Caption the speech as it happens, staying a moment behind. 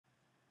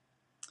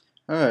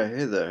Alright,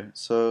 hey there.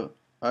 So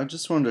I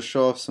just wanted to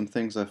show off some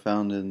things I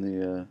found in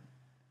the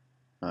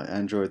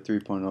Android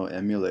 3.0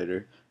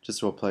 emulator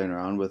just while playing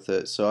around with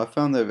it. So I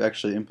found they've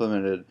actually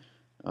implemented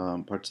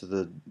parts of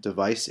the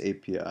device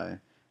API,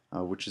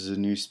 which is a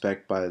new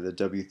spec by the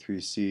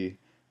W3C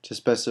to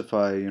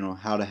specify,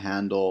 how to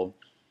handle,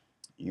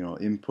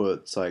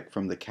 inputs like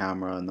from the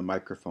camera and the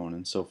microphone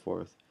and so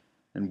forth,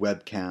 and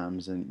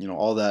webcams and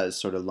all that is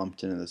sort of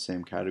lumped into the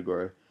same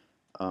category.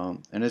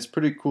 And it's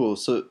pretty cool.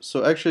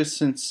 So actually,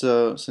 since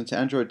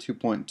Android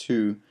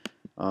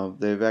 2.2,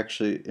 they've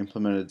actually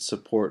implemented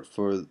support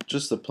for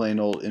just the plain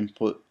old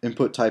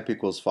input type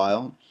equals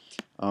file,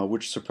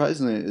 which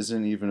surprisingly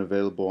isn't even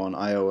available on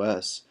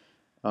iOS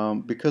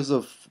because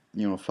of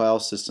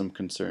file system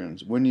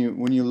concerns. When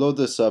you load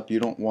this up, you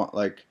don't want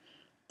like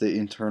the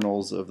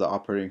internals of the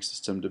operating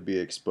system to be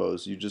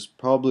exposed. You just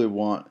probably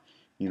want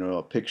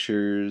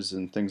pictures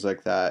and things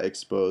like that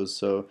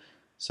exposed.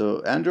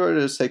 So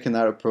Android has taken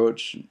that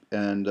approach,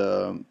 and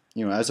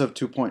as of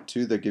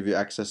 2.2, they give you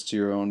access to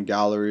your own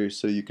gallery,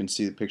 so you can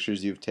see the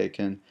pictures you've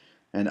taken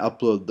and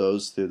upload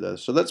those through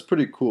this. So that's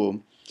pretty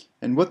cool.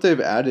 And what they've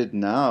added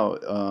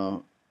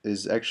now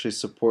is actually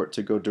support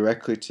to go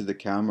directly to the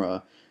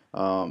camera.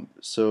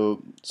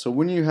 So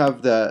when you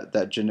have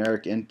that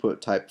generic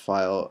input type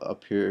file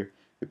up here,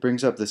 it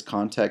brings up this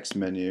context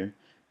menu,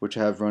 which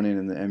I have running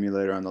in the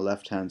emulator on the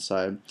left hand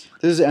side.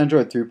 This is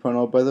Android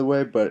 3.0, by the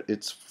way, but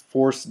it's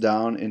forced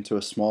down into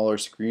a smaller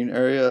screen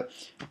area.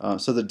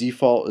 So the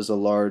default is a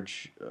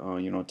large,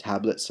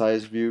 tablet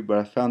size view, but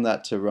I found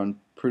that to run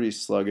pretty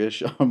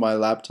sluggish on my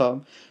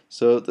laptop.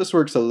 So this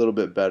works a little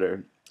bit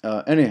better.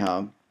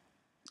 Anyhow,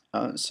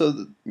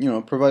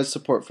 provides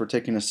support for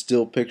taking a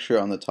still picture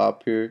on the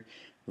top here,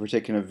 for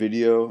taking a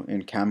video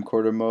in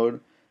camcorder mode,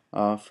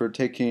 for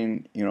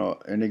taking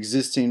an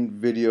existing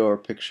video or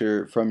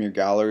picture from your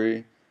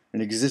gallery,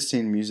 an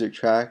existing music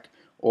track,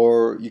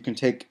 or you can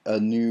take a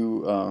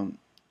new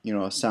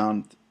a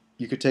sound.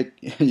 You could take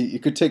you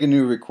could take a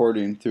new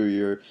recording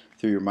through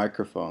your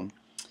microphone.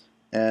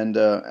 And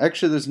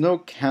actually, there's no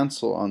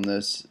cancel on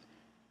this,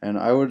 and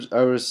I would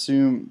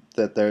assume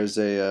that there's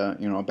a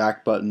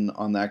back button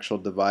on the actual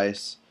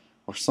device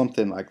or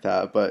something like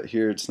that, but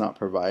here it's not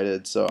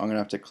provided, so I'm gonna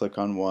have to click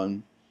on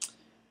one.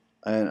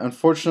 And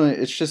unfortunately,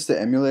 it's just the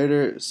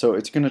emulator, so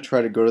it's gonna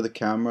try to go to the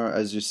camera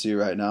as you see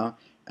right now,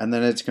 and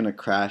then it's gonna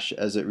crash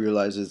as it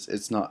realizes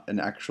it's not an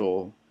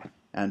actual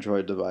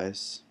Android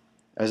device,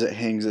 as it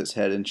hangs its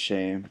head in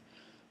shame.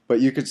 But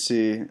you could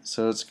see,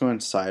 so it's going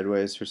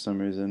sideways for some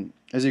reason.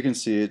 As you can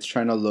see, it's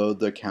trying to load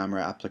the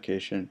camera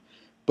application,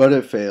 but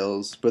it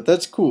fails. But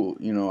that's cool.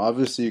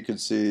 Obviously you could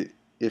see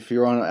if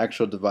you're on an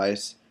actual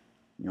device,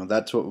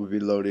 that's what would be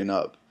loading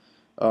up.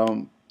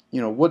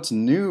 What's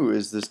new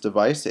is this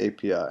device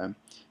API,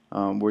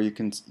 where you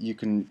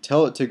can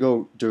tell it to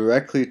go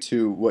directly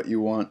to what you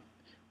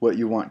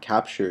want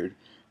captured,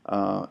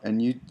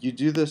 and you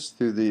do this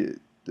through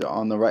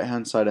on the right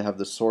hand side. I have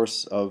the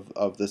source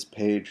of this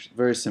page,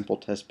 very simple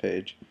test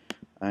page,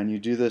 and you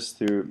do this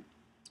through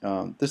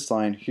this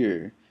line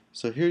here.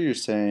 So here you're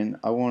saying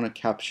I want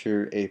to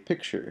capture a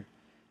picture,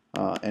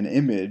 an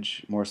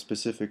image more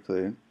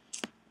specifically,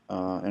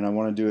 and I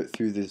want to do it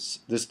through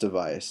this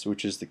device,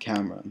 which is the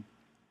camera.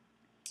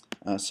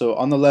 So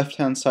on the left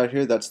hand side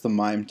here, that's the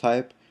MIME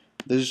type.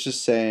 This is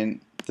just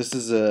saying this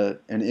is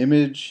an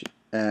image,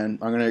 and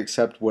I'm going to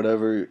accept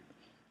whatever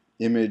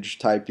image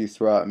type you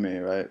throw at me,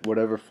 right?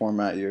 Whatever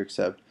format you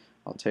accept,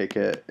 I'll take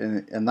it.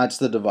 And that's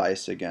the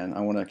device again. I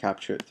want to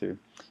capture it through.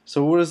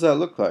 So what does that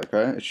look like,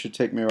 right? It should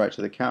take me right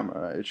to the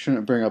camera, right? It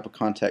shouldn't bring up a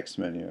context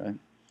menu, right?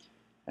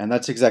 And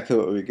that's exactly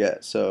what we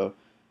get. So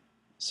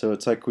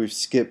it's like we've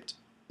skipped,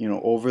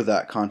 over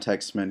that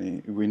context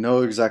menu. We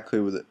know exactly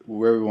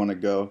where we want to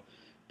go,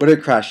 but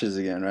it crashes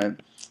again, right?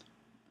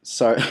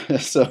 Sorry.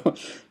 So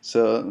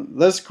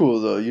that's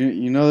cool though.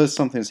 You know that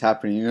something's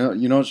happening.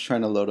 You know it's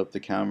trying to load up the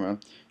camera.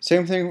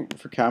 Same thing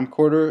for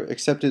camcorder,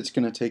 except it's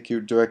going to take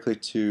you directly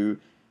to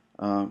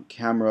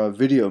camera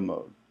video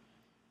mode.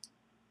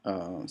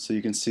 So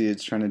you can see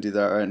it's trying to do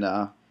that right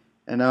now,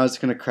 and now it's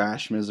going to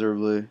crash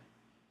miserably.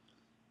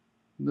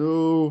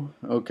 No.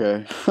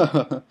 Okay.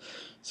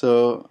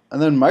 So,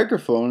 and then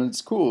microphone, it's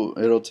cool.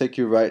 It'll take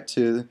you right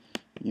to,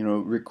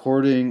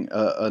 recording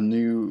a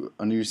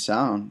new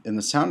sound in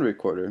the sound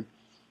recorder.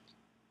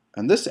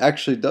 And this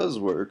actually does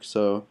work.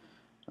 So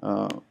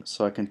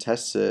I can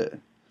test it.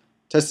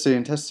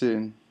 Testing.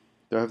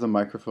 Do I have the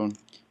microphone?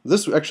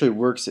 This actually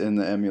works in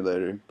the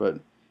emulator, but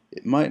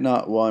it might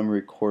not while I'm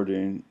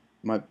recording.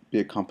 Might be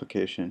a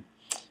complication.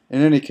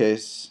 In any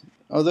case,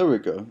 oh, there we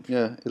go.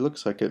 Yeah, it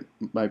looks like it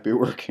might be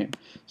working.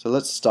 So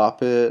let's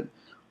stop it.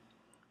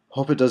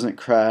 Hope it doesn't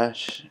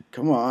crash.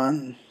 Come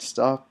on,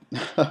 stop.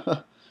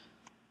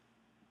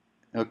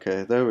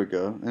 Okay, there we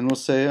go. And we'll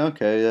say,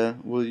 okay, yeah,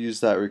 we'll use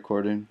that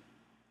recording.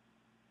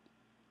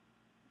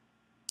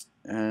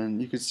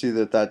 And you can see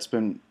that that's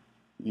been,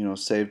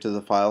 saved to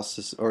the file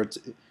system, or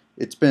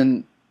it's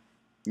been,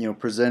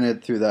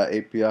 presented through that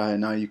API,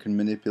 and now you can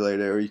manipulate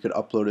it, or you could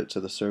upload it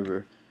to the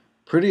server.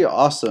 Pretty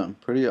awesome,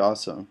 pretty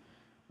awesome.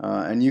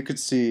 and you could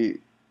see,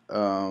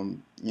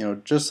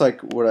 just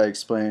like what I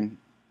explained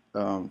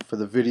for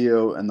the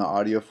video and the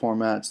audio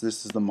formats.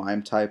 This is the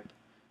MIME type,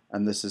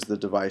 and this is the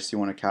device you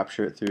want to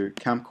capture it through.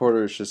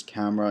 Camcorder is just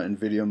camera and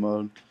video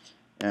mode,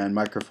 and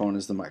microphone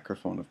is the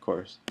microphone, of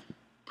course.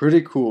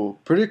 Pretty cool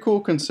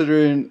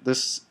considering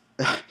this.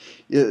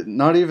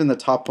 Not even the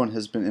top one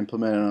has been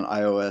implemented on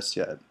iOS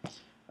yet.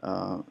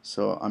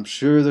 So I'm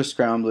sure they're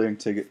scrambling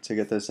to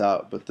get this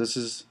out, but this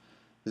is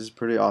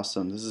pretty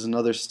awesome. This is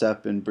another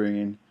step in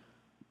bringing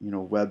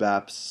web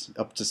apps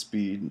up to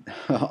speed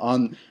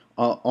on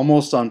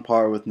almost on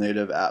par with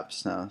native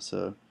apps now.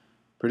 So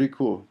pretty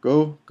cool.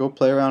 Go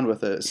play around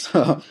with it.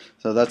 So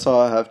that's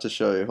all I have to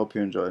show you. Hope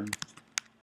you enjoyed.